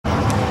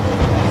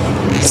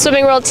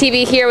Swimming World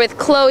TV here with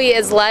Chloe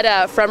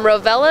Isleta from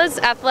Rovella's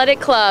Athletic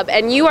Club,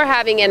 and you are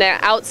having an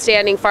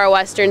outstanding Far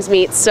Westerns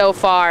meet so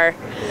far.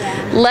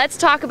 Yeah. Let's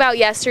talk about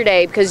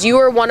yesterday, because you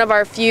were one of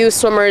our few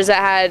swimmers that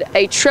had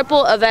a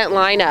triple event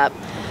lineup.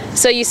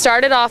 So you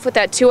started off with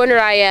that 200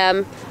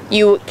 IM,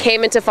 you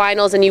came into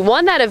finals and you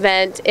won that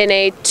event in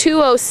a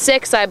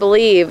 2:06, I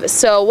believe.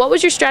 So what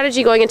was your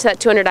strategy going into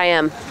that 200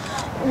 IM?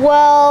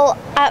 Well,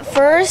 at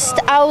first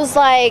I was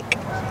like,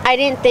 I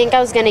didn't think I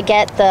was going to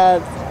get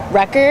the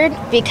record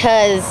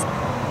because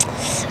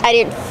I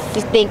didn't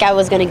think I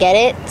was going to get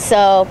it.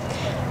 So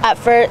at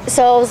first,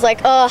 I was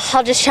like, oh,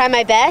 I'll just try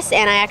my best,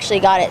 and I actually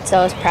got it, so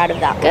I was proud of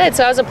that. Good,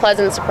 so that was a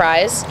pleasant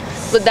surprise.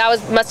 But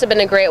that must have been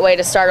a great way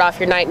to start off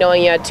your night,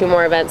 knowing you had 2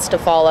 more events to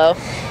follow.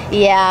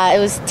 Yeah, it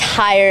was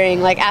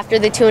tiring. Like after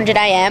the 200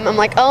 IM, I'm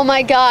like, oh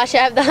my gosh, I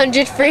have the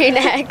 100 free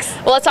next.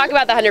 Well, let's talk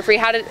about the 100 free.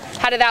 How did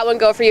that one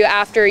go for you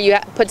after you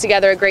put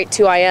together a great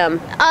 2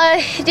 IM?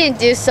 I didn't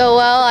do so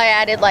well. I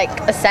added like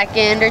a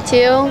second or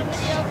 2.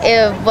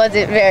 It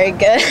wasn't very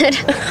good.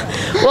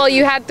 Well,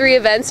 you had 3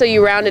 events, so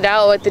you rounded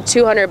out with the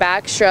 200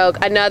 backstroke,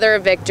 another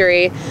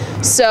victory.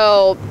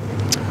 So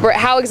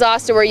how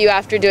exhausted were you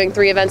after doing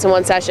 3 events in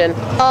one session?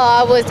 Oh,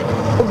 I was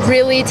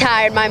really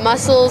tired. My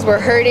muscles were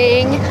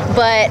hurting,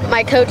 but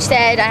my coach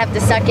said I have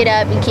to suck it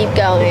up and keep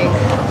going.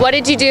 What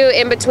did you do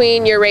in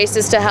between your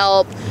races to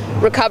help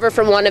recover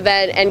from one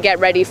event and get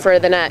ready for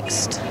the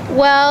next?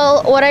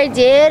 Well, what I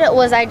did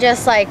was I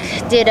just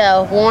did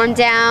a warm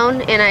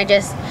down, and I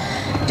just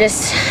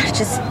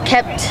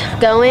kept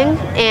going,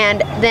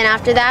 and then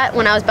after that,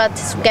 when I was about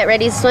to get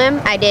ready to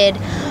swim, I did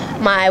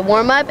my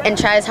warm-up and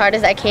try as hard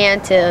as I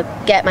can to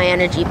get my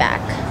energy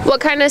back.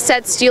 What kind of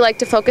sets do you like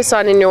to focus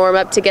on in your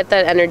warm-up to get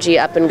that energy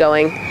up and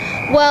going?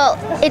 Well,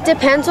 it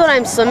depends what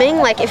I'm swimming.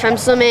 Like if I'm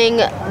swimming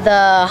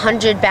the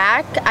 100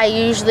 back, I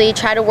usually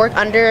try to work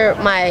under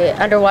my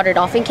underwater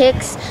dolphin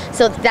kicks,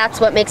 so that's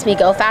what makes me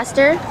go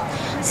faster.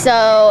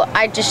 So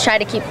I just try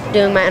to keep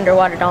doing my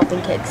underwater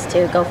dolphin kicks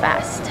to go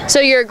fast.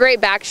 So you're a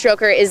great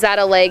backstroker. Is that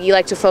a leg you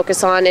like to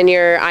focus on in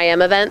your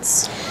IM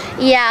events?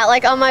 Yeah,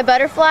 like on my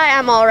butterfly,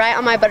 I'm all right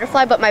on my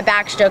butterfly, but my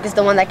backstroke is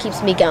the one that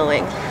keeps me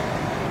going.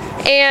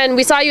 And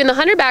we saw you in the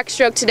 100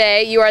 backstroke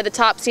today. You are the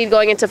top seed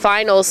going into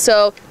finals.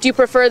 So do you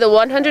prefer the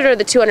 100 or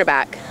the 200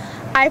 back?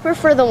 I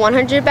prefer the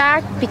 100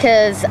 back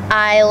because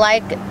I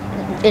like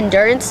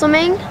endurance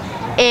swimming,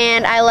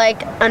 and I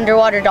like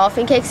underwater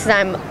dolphin kicks because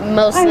I'm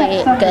mostly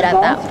good at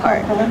that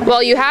part.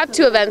 Well, you have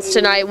 2 events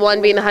tonight,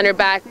 one being the 100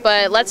 back,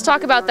 but let's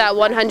talk about that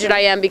 100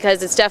 IM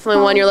because it's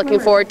definitely one you're looking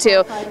forward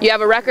to. You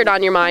have a record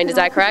on your mind, is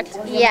that correct?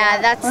 Yeah,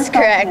 that's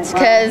correct,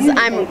 because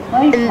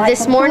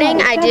this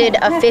morning I did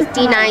a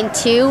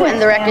 59.2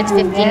 and the record's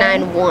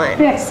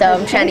 59.1, so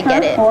I'm trying to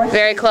get it.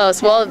 Very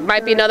close. Well, it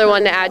might be another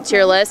one to add to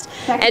your list.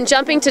 And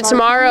jumping to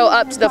tomorrow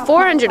up to the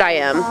 400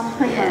 IM.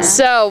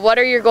 So what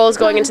are your goals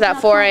going into that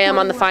 4 IM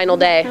on the final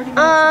day?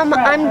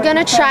 I'm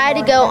gonna try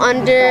to go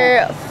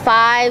under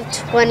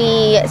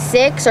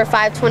 5:26 or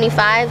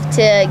 5:25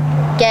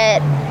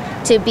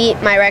 to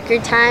beat my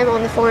record time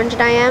on the 400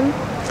 IM.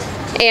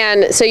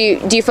 And so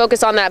do you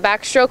focus on that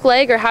backstroke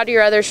leg, or how do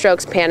your other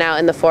strokes pan out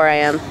in the 4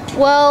 IM?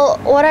 Well,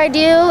 what I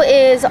do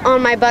is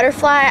on my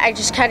butterfly, I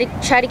just try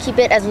to keep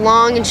it as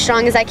long and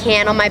strong as I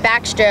can. On my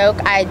backstroke,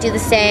 I do the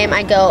same.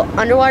 I go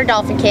underwater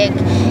dolphin kick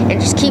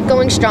and just keep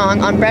going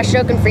strong. On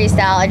breaststroke and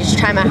freestyle, I just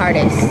try my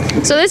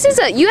hardest. So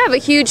you have a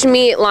huge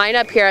meet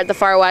lineup here at the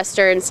Far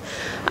Westerns.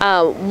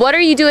 What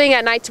are you doing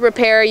at night to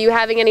prepare? Are you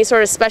having any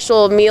sort of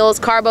special meals,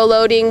 carbo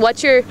loading?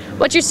 What's your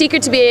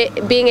secret to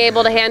being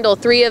able to handle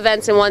 3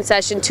 events in one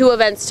session, 2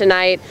 events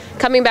tonight,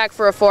 coming back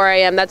for a 4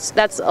 IM?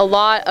 That's a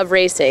lot of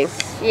racing.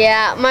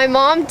 Yeah, my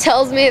mom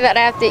tells me that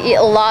I have to eat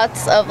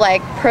lots of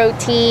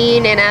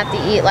protein, and I have to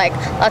eat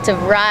lots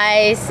of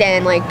rice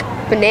and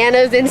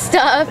bananas and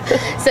stuff.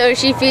 So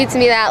she feeds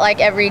me that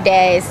every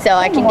day so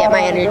I can get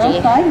my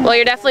energy. Well,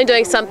 you're definitely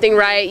doing something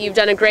right. You've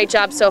done a great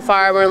job so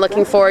far. We're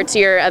looking forward to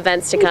your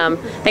events to come.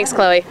 Thanks,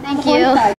 Chloe. Thank you.